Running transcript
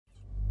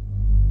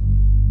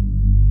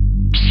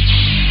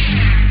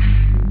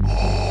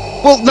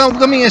Well, now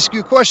let me ask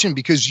you a question,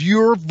 because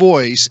your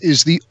voice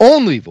is the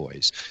only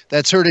voice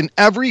that's heard in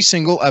every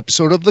single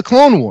episode of the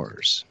Clone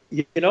Wars.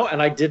 You know,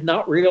 and I did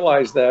not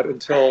realize that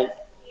until,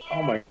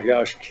 oh my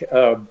gosh,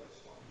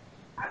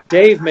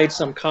 Dave made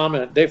some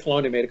comment. Dave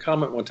Filoni made a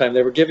comment one time.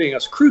 They were giving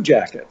us crew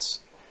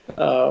jackets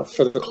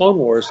for the Clone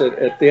Wars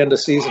at the end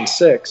of season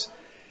 6,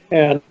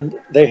 and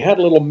they had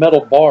little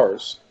metal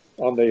bars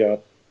on the,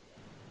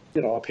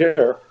 up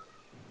here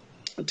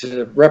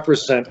to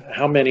represent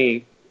how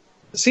many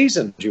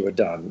seasons you had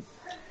done.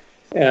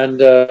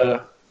 And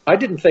I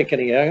didn't think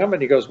any of them.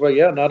 And he goes, well,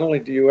 yeah, not only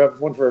do you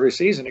have one for every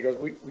season, he goes,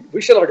 we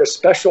should have like a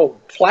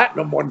special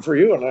platinum one for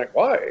you. And I'm like,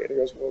 why? And he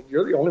goes, well,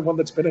 you're the only one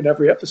that's been in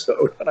every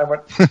episode. And I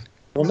went,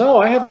 well,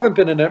 no, I haven't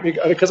been in every,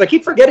 because I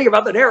keep forgetting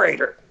about the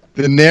narrator.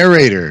 The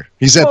narrator.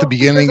 He's at the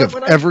beginning of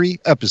every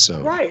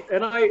episode. Right.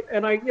 And I,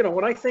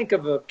 when I think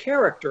of a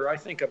character, I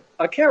think of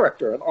a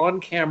character, an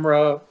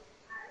on-camera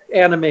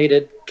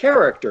animated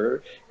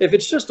character. If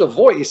it's just a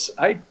voice,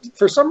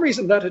 for some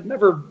reason that had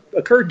never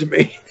occurred to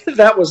me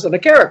that wasn't a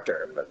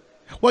character. But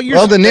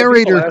well, the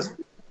narrator.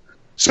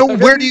 So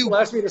where do you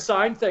ask me to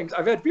sign things?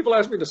 I've had people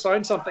ask me to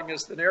sign something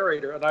as the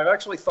narrator, and I've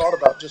actually thought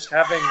about just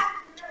having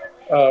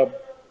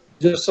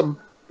just some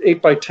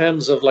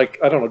 8x10s of, like,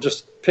 I don't know,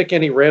 just pick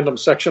any random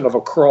section of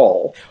a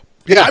crawl.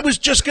 Yeah, I was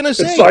just gonna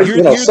say,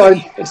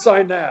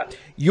 sign that.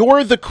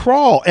 You're the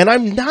crawl, and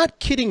I'm not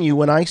kidding you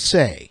when I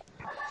say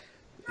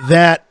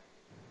that.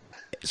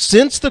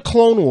 Since the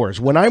Clone Wars,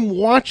 when I'm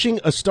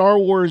watching a Star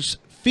Wars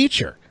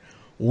feature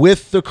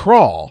with the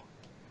crawl,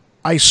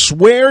 I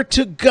swear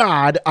to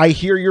God I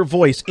hear your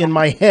voice in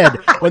my head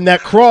when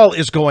that crawl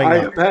is going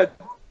on.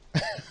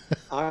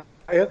 I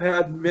have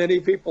had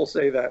many people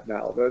say that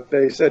now. That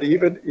they said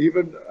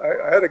even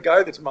I had a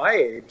guy that's my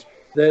age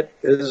that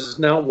is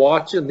now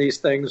watching these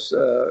things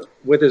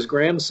with his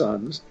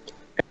grandsons,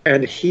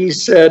 and he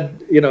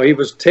said, he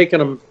was taking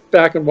them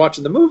back and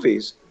watching the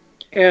movies,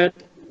 and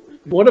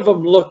one of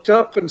them looked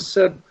up and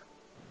said,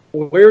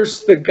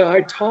 where's the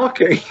guy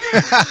talking?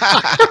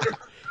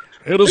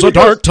 It is a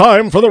dark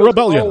time for the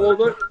rebellion.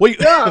 Oh, well, he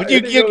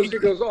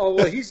goes, oh,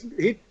 well,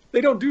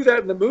 they don't do that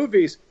in the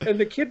movies. And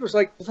the kid was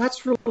like, well,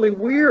 that's really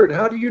weird.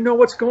 How do you know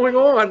what's going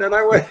on? And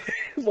I went,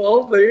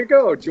 well, there you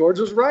go. George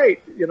was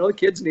right. The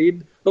kids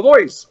need the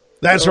voice.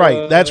 That's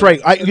right. That's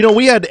right.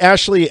 We had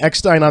Ashley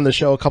Eckstein on the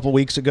show a couple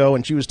weeks ago,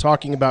 and she was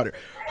talking about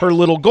her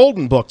little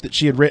golden book that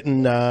she had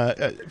written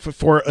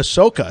for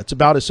Ahsoka. It's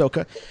about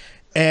Ahsoka.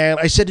 And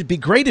I said, it'd be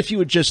great if you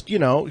would just, we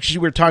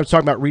were talking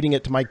about reading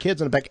it to my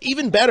kids. And I'm like,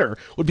 even better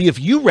would be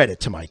if you read it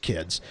to my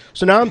kids.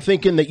 So now I'm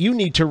thinking that you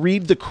need to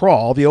read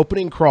the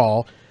opening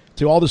crawl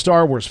to all the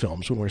Star Wars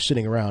films when we're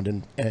sitting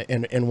around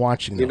and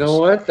watching those. You know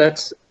what?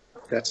 That's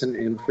an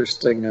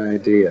interesting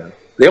idea.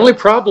 The only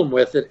problem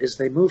with it is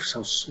they move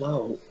so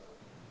slow.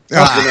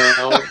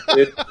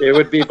 It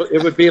would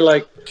be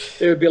like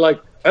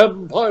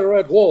Empire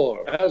at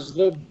War as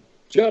the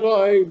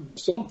Jedi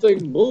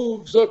something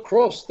moves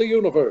across the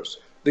universe.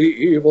 The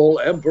evil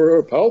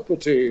Emperor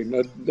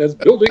Palpatine is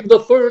building the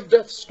third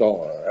Death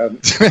Star, and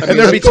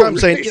there'd be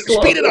times saying,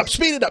 "Speed it up,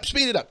 speed it up,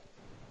 speed it up."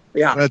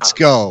 Yeah, let's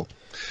go.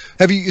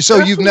 Have you? So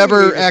you've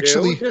never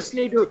actually? You just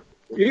need to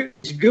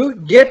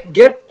get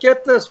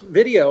this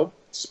video,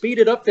 speed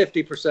it up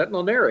 50%, and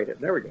I'll narrate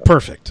it. There we go.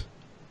 Perfect.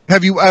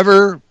 Have you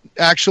ever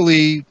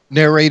actually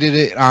narrated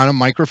it on a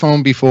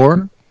microphone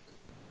before?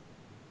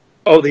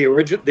 Oh,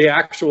 the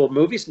actual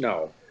movies?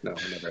 No, I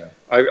never have.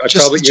 I just,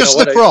 probably just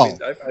the crawl.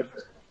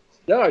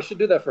 I should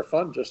do that for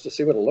fun, just to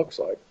see what it looks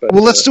like. But,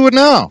 well, let's do it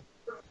now.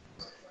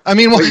 I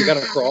mean, you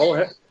got to crawl.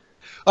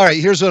 All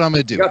right, here's what I'm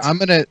going to do.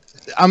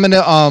 I'm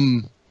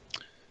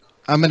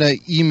gonna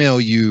email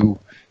you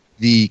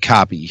the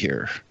copy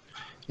here,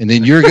 and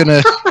then you're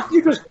gonna.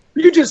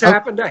 You just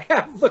happen to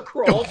have the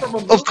crawl from a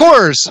movie. Of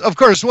course.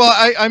 Well,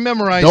 I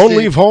memorized Don't it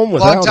leave home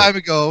without a long time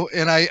ago,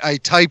 and I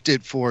typed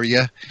it for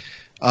you.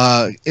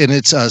 And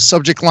its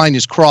subject line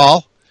is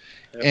crawl,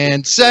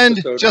 and send.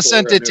 Just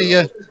sent it to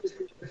you.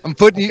 I'm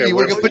putting you.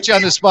 We're gonna put you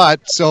on the spot.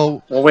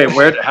 So. Well,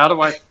 wait. How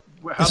do I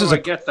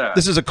get that?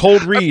 This is a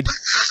cold read.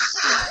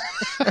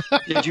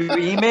 Did you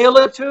email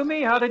it to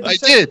me? How did you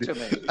send it to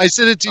me? I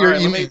sent it to your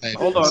email.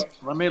 Hold on.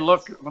 Let me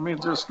look. Let me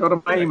just go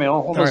to my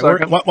email. Hold on a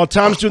second. While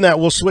Tom's doing that,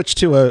 we'll switch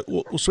to a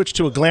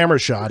glamour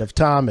shot of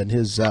Tom and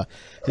his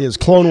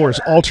Clone Wars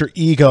alter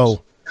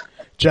ego,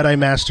 Jedi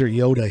Master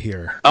Yoda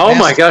here. Oh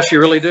my gosh, you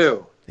really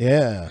do.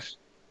 Yeah.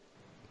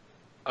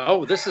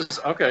 Oh, this is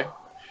okay.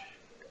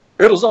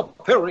 It is a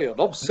period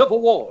of civil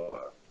war.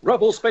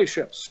 Rebel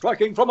spaceships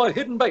striking from a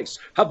hidden base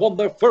have won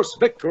their first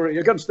victory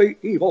against the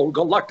evil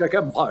Galactic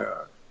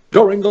Empire.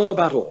 During the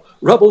battle,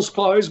 Rebel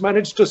spies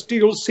managed to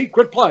steal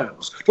secret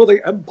plans for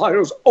the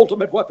Empire's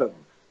ultimate weapon,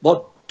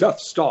 the Death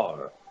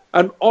Star,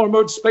 an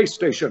armored space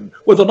station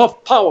with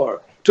enough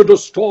power to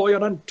destroy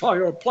an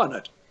entire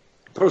planet.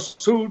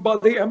 Pursued by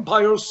the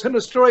Empire's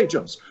sinister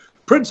agents,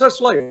 Princess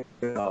Leia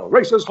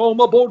races home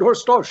aboard her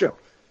starship,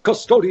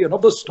 custodian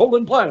of the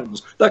stolen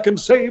plans that can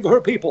save her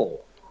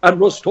people and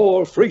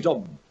restore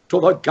freedom to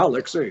the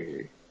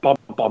galaxy. Bum,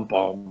 bum,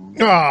 bum.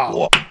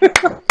 Oh,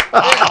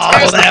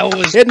 that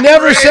was it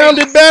never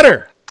sounded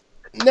better.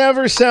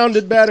 Never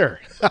sounded better.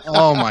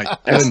 oh my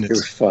That's goodness.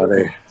 too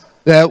funny.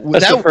 That's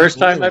That's the first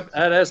time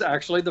that is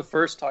actually the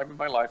first time in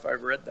my life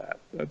I've read that.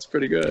 That's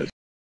pretty good.